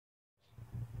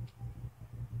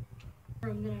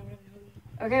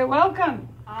Okay, welcome.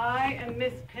 I am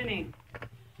Miss Pennie,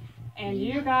 and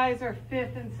you guys are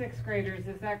 5th and 6th graders,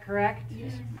 is that correct?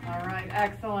 Yes. All right,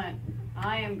 excellent.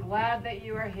 I am glad that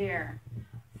you are here.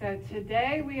 So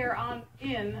today we are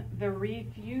in the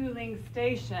refueling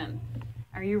station.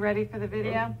 Are you ready for the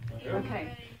video?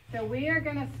 Okay, so we are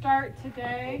going to start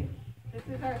today. This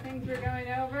is our things we're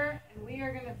going over, and we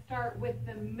are going to start with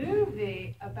the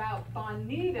movie about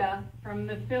Bonita from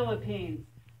the Philippines.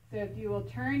 So if you will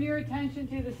turn your attention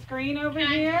to the screen over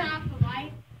here. Can I turn off the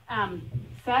light?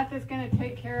 Seth is going to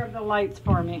take care of the lights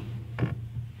for me.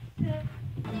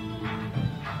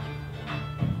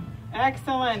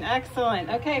 Excellent, excellent.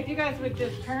 Okay, if you guys would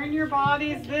just turn your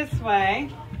bodies this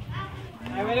way,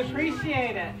 I would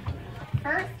appreciate it.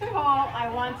 First of all, I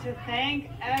want to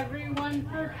thank everyone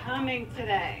for coming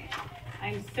today.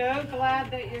 I'm so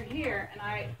glad that you're here.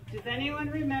 And does anyone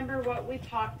remember what we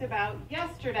talked about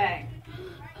yesterday?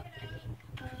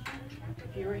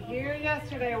 If you were here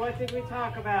yesterday, what did we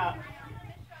talk about?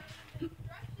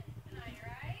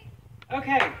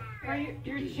 Okay,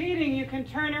 you're cheating. You can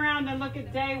turn around and look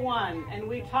at day 1. And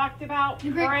we talked about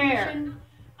prayer.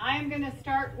 I am going to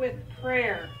start with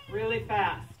prayer really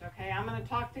fast. Okay, I'm going to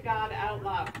talk to God out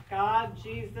loud. God,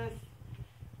 Jesus.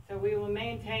 So we will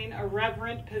maintain a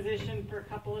reverent position for a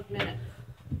couple of minutes.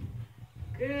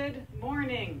 Good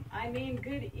morning.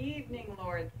 Good evening,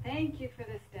 Lord. Thank you for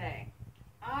this day.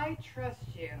 I trust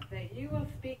you that you will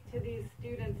speak to these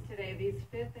students today, these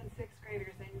 5th and 6th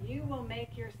graders, and you will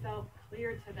make yourself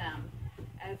clear to them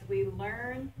as we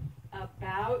learn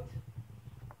about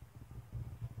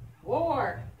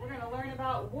war. We're going to learn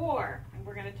about war, and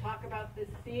we're going to talk about the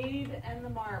seed and the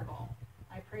marble.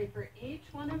 I pray for each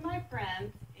one of my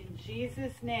friends in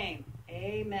Jesus' name.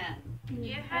 Amen.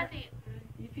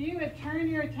 If you would turn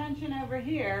your attention over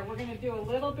here, we're going to do a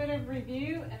little bit of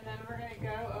review, and then we're going to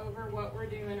go over what we're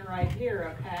doing right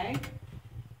here, okay?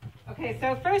 Okay,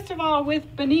 so first of all,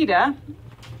 with Bonita,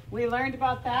 we learned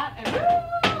about that.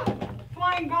 And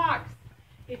flying box.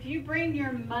 If you bring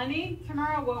your money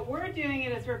tomorrow, what we're doing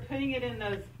is we're putting it in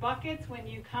those buckets when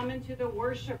you come into the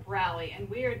worship rally, and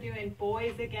we are doing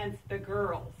boys against the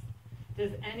girls.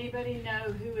 Does anybody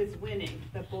know who is winning,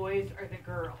 the boys or the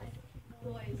girls?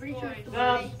 Boys.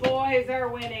 The boys are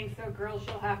winning, so girls,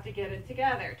 you'll have to get it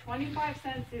together. 25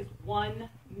 cents is one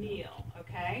meal,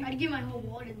 okay? I'd give my whole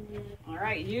wallet in there. All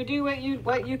right, you do what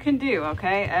you can do,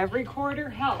 okay? Every quarter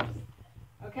helps.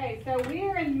 Okay, so we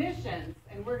are in missions,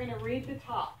 and we're going to read the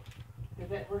top,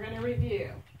 because we're going to review.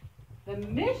 The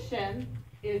mission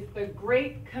is the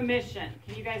Great Commission.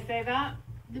 Can you guys say that?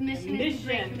 The mission is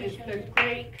the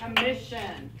Great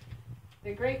Commission.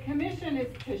 The Great Commission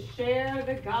is to share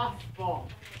the gospel.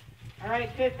 All right,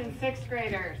 5th and 6th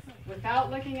graders, without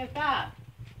looking at that,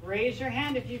 raise your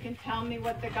hand if you can tell me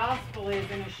what the gospel is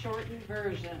in a shortened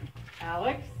version.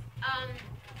 Alex?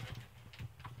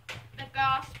 The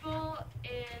gospel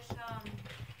is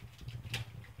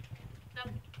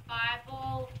the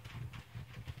Bible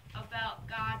about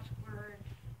God's word.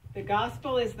 The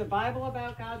gospel is the Bible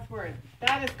about God's word.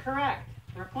 That is correct.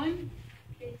 Brooklyn?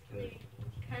 Basically,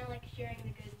 kind of like sharing the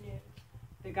good news.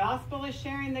 The gospel is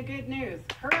sharing the good news.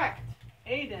 Correct.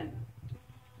 Aiden?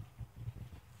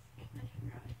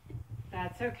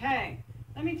 That's okay.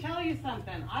 Let me tell you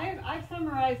something. I've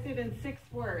summarized it in 6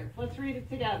 words. Let's read it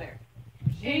together.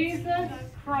 Jesus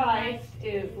Christ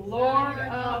is Lord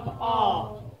of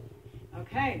all.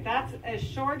 Okay, that's as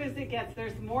short as it gets.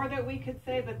 There's more that we could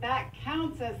say, but that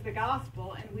counts as the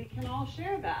gospel, and we can all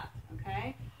share that,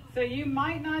 okay? So you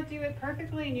might not do it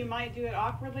perfectly, and you might do it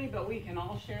awkwardly, but we can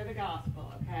all share the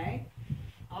gospel, okay?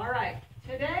 All right,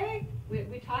 today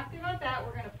we talked about that.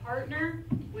 We're going to partner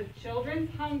with Children's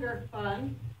Hunger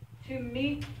Fund to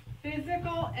meet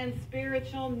physical and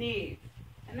spiritual needs.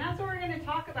 And that's what we're going to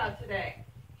talk about today.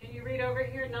 Can you read over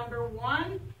here? Number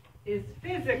 1 is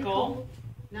physical.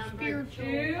 Number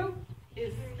 2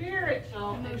 is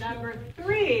spiritual. And number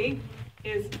 3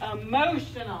 is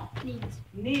emotional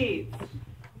needs.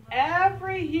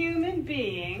 Every human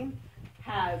being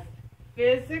has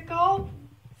physical,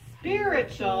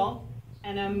 spiritual,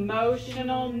 and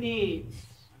emotional needs.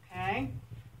 Okay?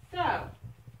 So,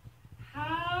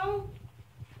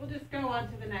 we'll just go on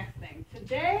to the next thing.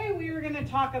 Today we were going to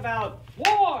talk about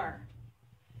war.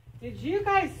 Did you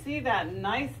guys see that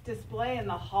nice display in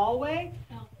the hallway?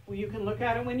 No. Well, you can look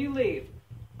at it when you leave.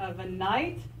 Of a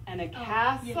knight and a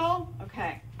castle. Yes.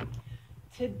 Okay.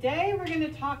 Today we're going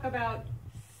to talk about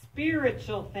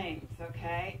spiritual things,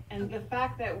 okay? And the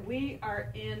fact that we are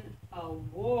in a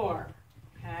war,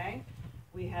 okay?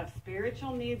 We have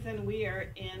spiritual needs and we are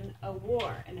in a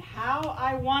war. And how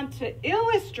I want to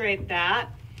illustrate that,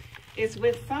 is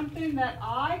with something that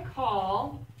I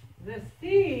call the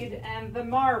seed and the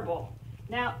marble.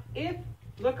 Now,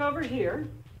 look over here.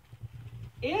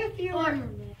 If you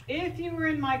were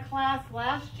in my class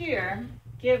last year,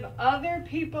 give other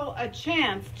people a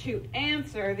chance to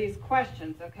answer these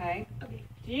questions, okay? Okay.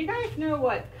 Do you guys know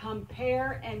what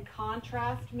compare and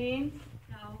contrast means?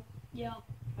 No. Yeah.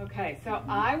 Okay, so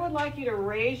I would like you to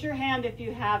raise your hand if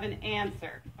you have an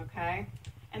answer, okay?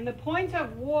 And the point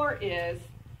of war is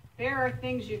there are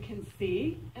things you can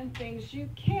see and things you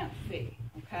can't see,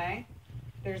 okay?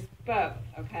 There's both,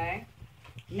 okay?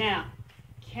 Now,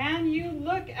 can you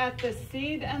look at the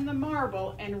seed and the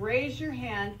marble and raise your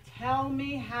hand? Tell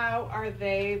me, how are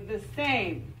they the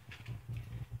same?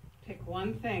 Pick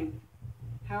one thing.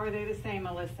 How are they the same,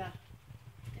 Alyssa?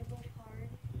 They're both hard.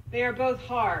 They are both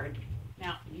hard.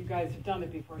 Now, you guys have done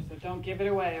it before, so don't give it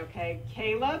away, okay?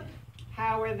 Caleb,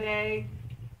 how are they?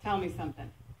 Tell me something.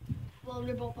 Well,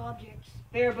 they're both objects.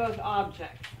 They are both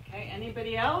objects, okay?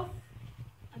 Anybody else?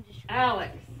 I'm just.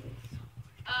 Alex.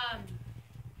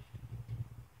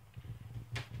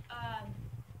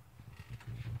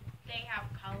 They have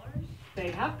colors.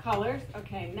 They have colors.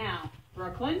 Okay, now,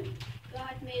 Brooklyn.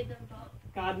 God made them both.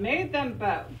 God made them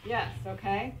both. Yes,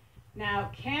 okay.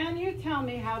 Now, can you tell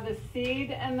me how the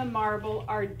seed and the marble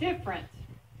are different?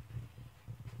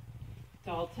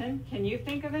 Dalton, can you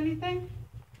think of anything?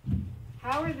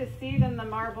 How are the seed and the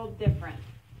marble different?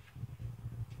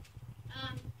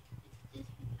 It's just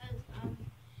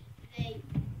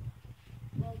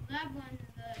because that one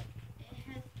it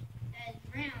has that is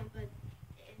round, but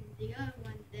in the other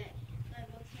one that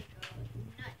looks like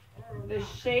a nut or a The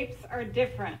rock. shapes are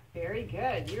different. Very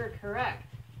good. You're correct.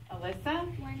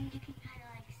 Alyssa? One you can kind of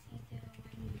like see through,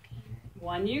 one you can't.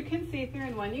 One you can see through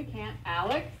and one you can't.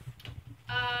 Alex?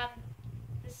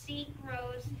 The seed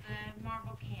grows, the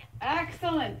marble can't.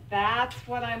 Excellent. That's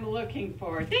what I'm looking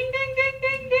for. Ding, ding, ding,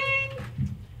 ding,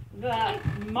 ding.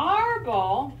 The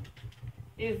marble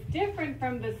is different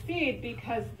from the seed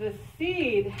because the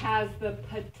seed has the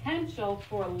potential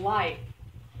for life.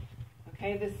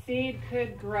 Okay, the seed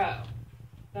could grow.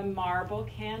 The marble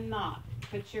cannot.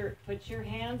 Put your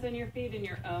hands and your feet in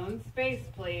your own space,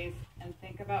 please, and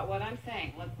think about what I'm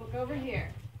saying. Let's look over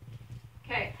here.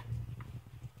 Okay.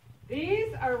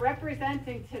 These are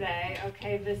representing today,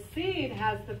 okay, the seed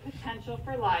has the potential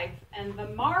for life and the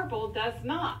marble does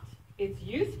not. It's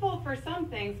useful for some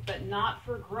things, but not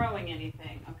for growing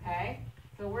anything, okay?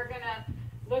 So we're going to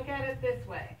look at it this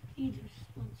way. Needs,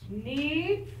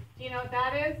 do you know what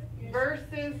that is? Yes.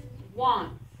 Versus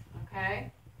wants,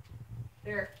 okay?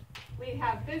 We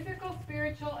have physical,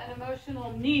 spiritual, and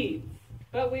emotional needs,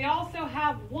 but we also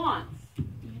have wants.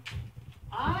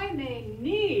 I may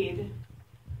need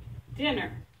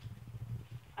dinner.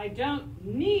 I don't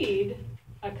need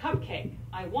a cupcake.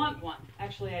 I want one.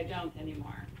 Actually, I don't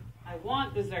anymore. I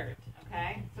want dessert,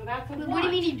 okay? So that's a want. What do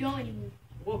you mean you don't anymore?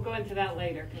 We'll go into that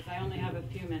later because I only have a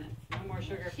few minutes. No more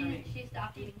sugar for me. She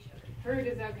stopped eating sugar. Fruit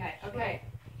is okay. Okay.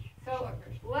 So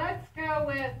let's go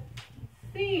with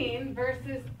seen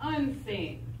versus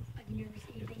unseen. I've never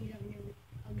seen things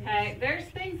I've never. Okay. There's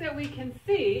things that we can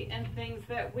see and things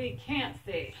that we can't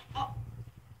see.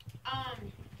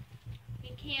 We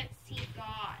can't see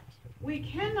God. We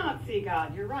cannot see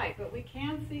God, you're right, but we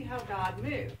can see how God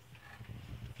moves.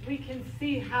 We can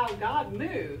see how God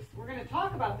moves. We're going to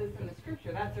talk about this in the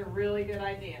scripture. That's a really good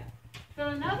idea. So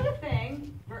another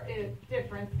thing,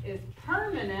 difference is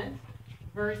permanent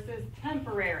versus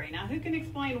temporary. Now, who can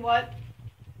explain what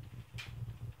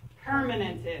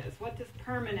permanent is? What does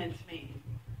permanent mean?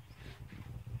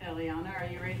 Eliana, are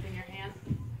you raising your hand?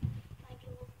 Like it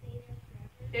will stay there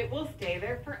forever. It will stay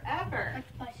there forever. Like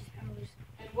Spice's powers.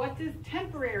 And what does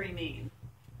temporary mean?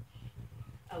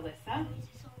 Alyssa? It's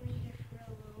just only here for a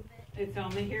little bit. It's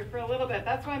only here for a little bit.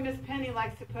 That's why Miss Pennie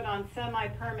likes to put on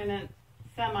semi-permanent,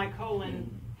 semicolon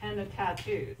henna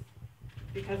tattoos.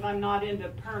 Because I'm not into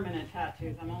permanent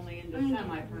tattoos. I'm only into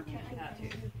semi-permanent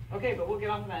tattoos. Okay, but we'll get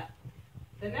off of that.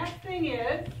 The next thing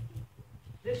is,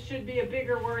 this should be a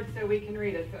bigger word so we can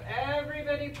read it. So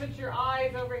everybody put your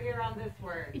eyes over here on this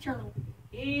word. Eternal.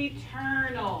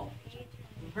 Eternal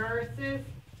versus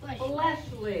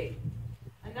fleshly.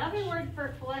 Another word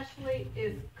for fleshly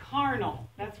is carnal.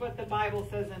 That's what the Bible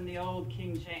says in the old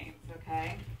King James,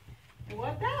 okay? And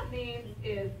what that means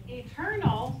is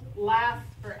eternal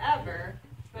lasts forever,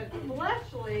 but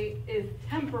fleshly is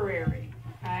temporary,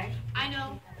 okay? I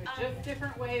know. There's just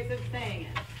different ways of saying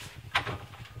it.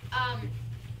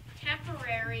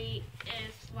 Temporary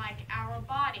is like our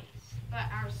bodies. but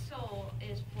our soul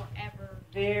is forever.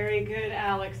 Very good,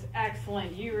 Alex.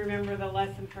 Excellent. You remember the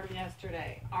lesson from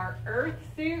yesterday. Our earth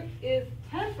suit is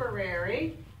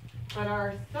temporary, but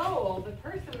our soul, the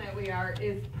person that we are,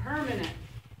 is permanent.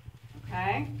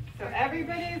 Okay? So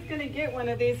everybody is going to get one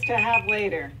of these to have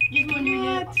later. Just wondering,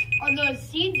 What? are those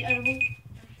seeds edible?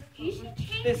 You should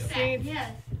change The that. seeds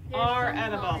Yes. are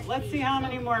edible. Let's see how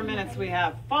many more minutes we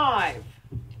have. 5.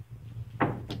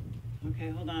 Okay,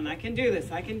 hold on. I can do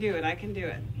this. I can do it. I can do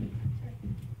it.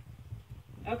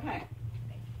 Okay.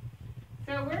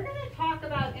 So we're going to talk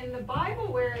about in the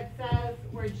Bible where it says,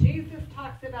 where Jesus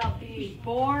talks about being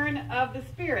born of the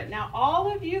Spirit. Now,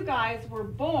 all of you guys were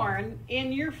born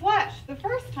in your flesh. The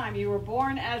first time you were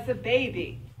born as a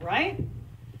baby, right?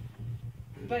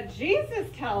 But Jesus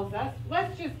tells us,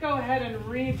 let's just go ahead and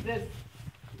read this.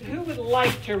 Who would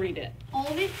like to read it? All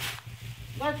of it?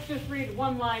 Let's just read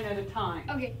one line at a time.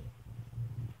 Okay.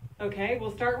 Okay,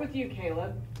 we'll start with you,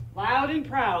 Caleb. Loud and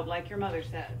proud, like your mother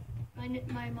says.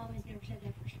 My mom has never said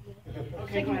that first of all.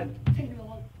 Okay, go ahead. Second of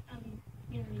all, I'm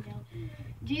going to read now.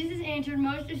 Jesus answered,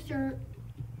 most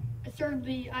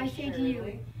assuredly, I say to you,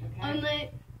 Okay.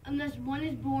 unless one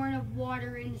is born of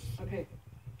water and Okay.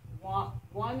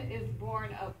 One is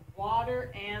born of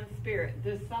water and spirit.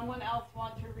 Does someone else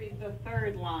want to read the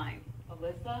third line?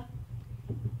 Alyssa?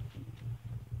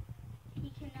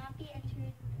 He cannot be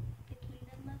entered the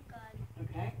kingdom of God.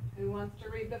 Okay. Who wants to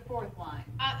read the fourth line?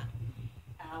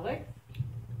 Alex?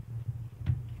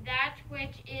 That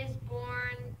which is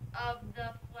born of the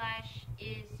flesh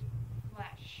is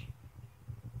flesh.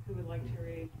 Who would like to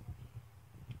read?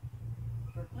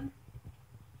 Brooklyn?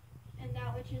 And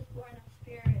that which is born of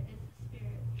spirit is the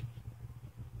spirit.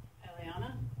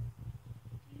 Eliana?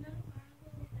 Do you not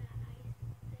marvel that I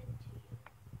said to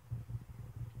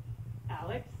you?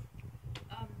 Alex?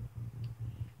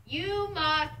 You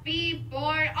must be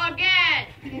born again.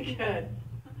 Good.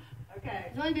 Okay.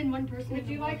 There's only been one person. Would in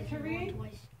the you world like that's to been born read?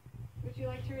 twice. Would you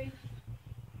like to read?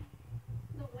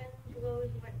 The wind blows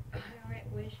where it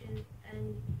wishes,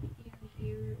 and you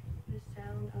hear the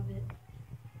sound of it.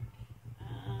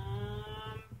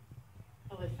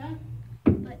 Alyssa?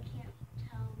 But can't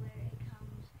tell where it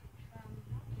comes from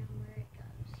and where it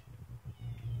goes.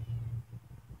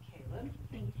 Caleb?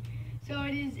 Thank you. So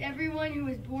it is everyone who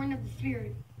is born of the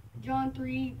Spirit. John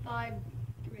 3:5-8.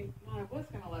 Well, I was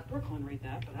going to let Brooklyn read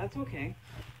that, but that's okay.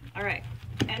 All right.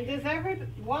 And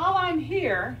while I'm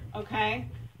here, okay,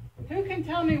 who can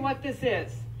tell me what this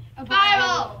is? A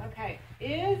Bible. Okay.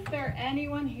 Is there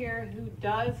anyone here who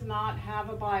does not have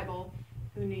a Bible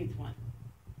who needs one?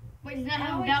 Wait, does that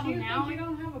have a Alex, Bible you now? think you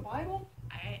don't have a Bible?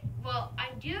 I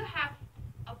do have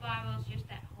a Bible, it's just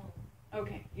at home.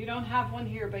 Okay. You don't have one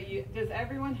here, but does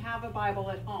everyone have a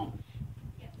Bible at home?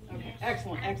 Yes. Okay.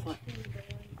 Excellent. Excellent.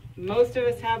 Most of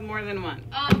us have more than one.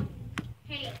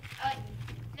 Hey,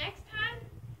 next time,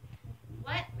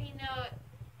 let me know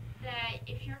that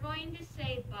if you're going to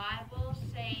say Bible,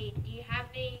 say, do you have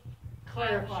any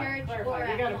Clarify. church Clarify. or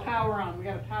We at got to home. power on. We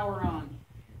got to power on.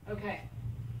 Okay.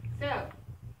 So,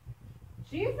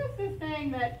 Jesus is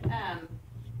saying that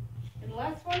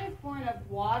unless one is born of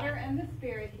water and the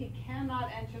Spirit, he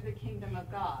cannot enter the kingdom of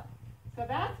God. So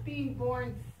that's being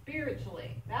born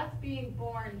spiritually. That's being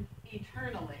born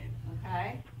eternally.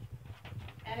 Okay?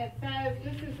 And it says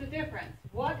this is the difference.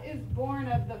 What is born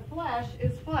of the flesh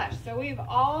is flesh. So we've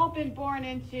all been born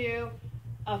into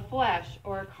a flesh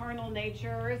or a carnal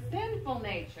nature or a sinful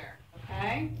nature.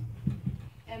 Okay?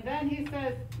 And then he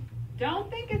says, don't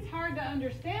think it's hard to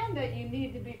understand that you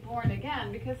need to be born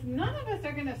again, because none of us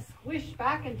are going to squish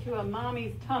back into a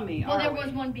mommy's tummy. Well, are there we? was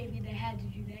one baby that had to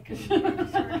do that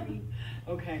because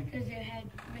Okay. it had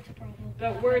mental problem.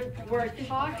 But we're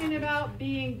talking about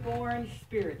being born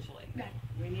spiritually. Right.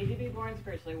 We need to be born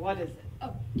spiritually. What is it?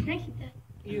 Oh, can I keep that?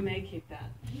 You may keep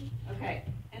that. Okay.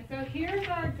 And so here's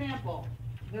our example.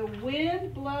 The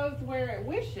wind blows where it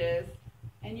wishes,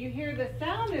 and you hear the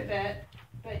sound of it,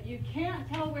 but you can't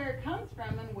tell where it comes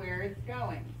from and where it's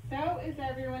going. So is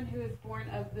everyone who is born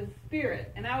of the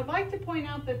Spirit. And I would like to point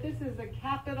out that this is a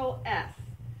capital S.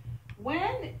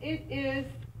 When it is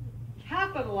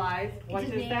capitalized, what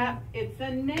is that? It's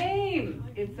a name.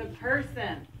 It's a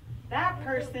person. That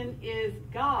person is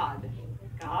God.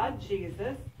 God,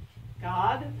 Jesus,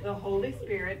 God, the Holy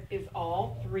Spirit is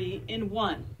all three in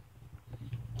one.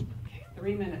 Okay,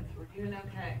 3 minutes. We're doing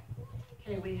okay.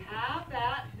 Okay, we have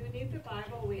that. Who needs a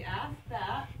Bible? We asked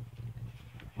that.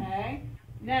 Okay.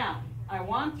 Now, I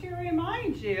want to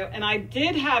remind you, and I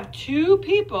did have 2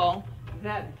 people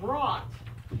that brought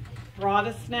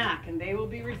a snack, and they will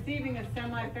be receiving a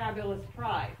semi-fabulous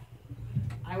prize.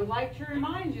 I would like to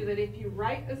remind you that if you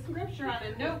write a scripture on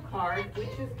a note card, which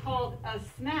is called a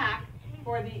snack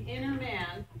for the inner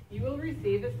man, you will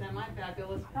receive a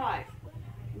semi-fabulous prize.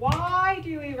 Why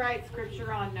do we write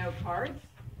scripture on note cards?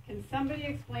 Can somebody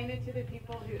explain it to the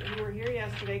people who were here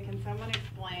yesterday? Can someone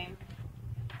explain?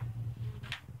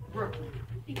 Brooklyn.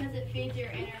 Because it feeds your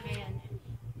inner man.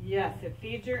 Yes, it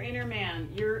feeds your inner man.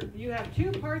 You have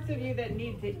two parts of you that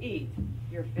need to eat.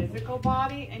 Your physical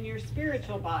body and your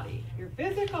spiritual body. Your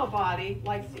physical body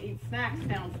likes to eat snacks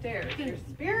downstairs. Your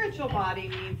spiritual body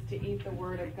needs to eat the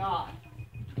Word of God.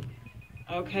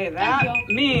 Okay, that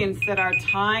means that our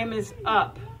time is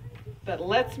up. But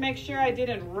let's make sure I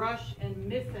didn't rush and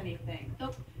miss anything.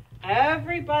 Nope.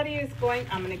 Everybody is going,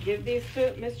 I'm going to give these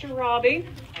to Mr. Robbie.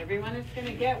 Everyone is going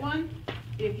to get one.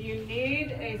 If you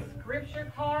need a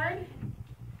scripture card,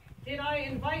 did I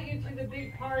invite you to the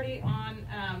big party on,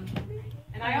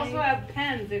 and I also have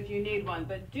pens if you need one,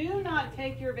 but do not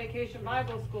take your vacation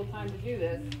Bible school time to do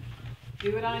this.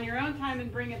 Do it on your own time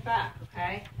and bring it back,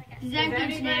 okay? Does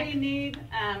anybody need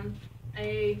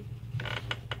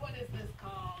what is this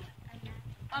called?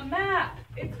 A map.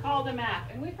 It's called a map.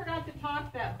 And we forgot to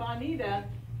talk that Bonita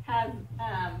has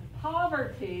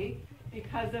poverty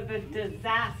because of a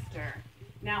disaster.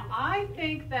 Now, I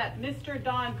think that Mr.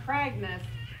 Don Cragness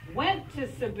went to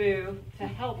Cebu to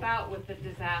help out with the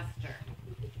disaster.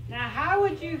 Now, how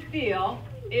would you feel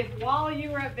if while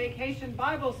you were at Vacation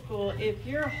Bible School, if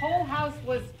your whole house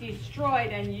was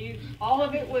destroyed and all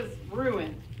of it was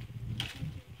ruined?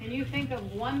 Can you think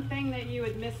of one thing that you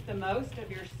would miss the most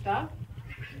of your stuff?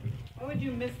 What would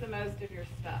you miss the most of your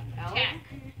stuff, Alex? Tech.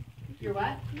 Your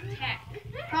what? Tech.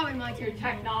 Probably my Your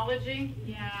technology?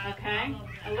 Yeah. Okay.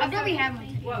 I've probably had my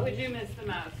What would you miss the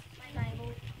most?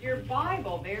 Bible. Your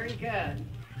Bible. Very good.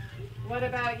 What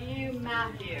about you,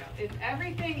 Matthew? If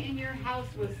everything in your house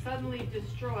was suddenly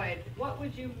destroyed, what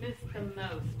would you miss the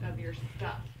most of your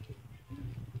stuff?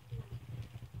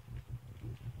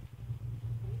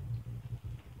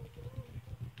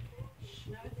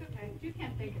 No, it's okay. You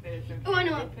can't think of it. It's okay. Oh, I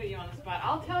know. I'll put you on the spot.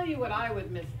 I'll tell you what I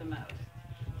would miss the most.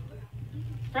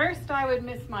 First, I would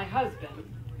miss my husband,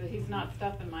 but he's not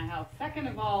stuff in my house. Second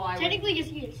of all, I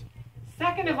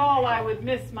would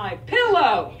miss my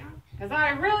pillow, because I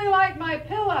really like my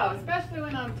pillow, especially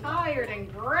when I'm tired and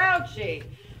grouchy.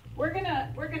 We're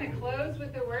gonna close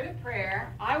with a word of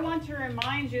prayer. I want to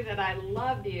remind you that I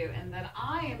love you and that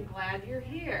I am glad you're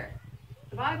here.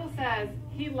 The Bible says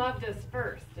He loved us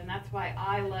first, and that's why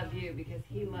I love you, because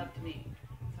He loved me.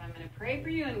 So I'm going to pray for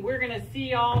you, and we're going to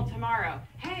see y'all tomorrow.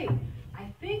 Hey, I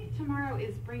think tomorrow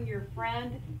is Bring Your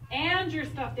Friend and Your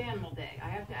Stuffed Animal Day. I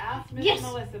have to ask Miss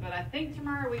Melissa, but I think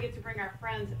tomorrow we get to bring our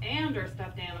friends and our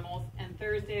stuffed animals, and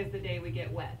Thursday is the day we get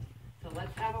wet. So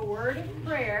let's have a word of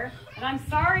prayer. And I'm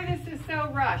sorry this is so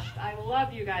rushed. I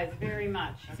love you guys very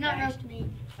much. Okay? It's not rushed to me.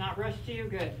 It's not rushed to you?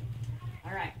 Good.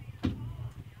 All right.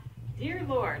 Dear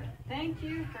Lord, thank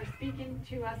you for speaking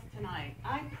to us tonight.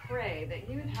 I pray that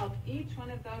you would help each one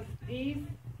of these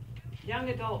young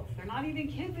adults. They're not even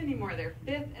kids anymore. They're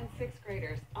 5th and 6th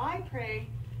graders. I pray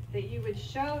that you would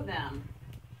show them,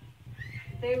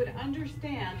 they would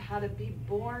understand how to be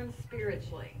born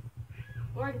spiritually.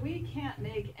 Lord, we can't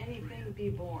make anything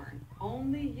be born.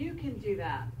 Only you can do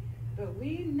that. But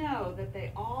we know that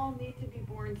they all need to be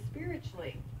born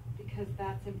spiritually, because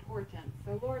that's important.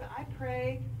 So Lord, I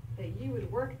pray that you would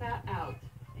work that out,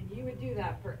 and you would do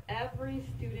that for every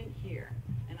student here.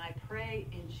 And I pray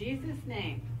in Jesus'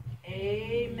 name,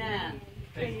 amen.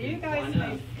 So you guys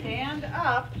may stand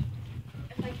up.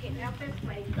 If I came out this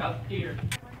way. Up here.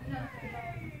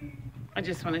 I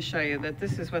just want to show you that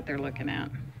this is what they're looking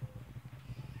at.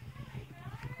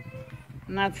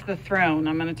 And that's the throne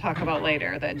I'm going to talk about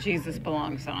later that Jesus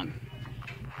belongs on.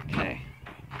 Okay.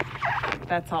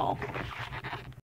 That's all.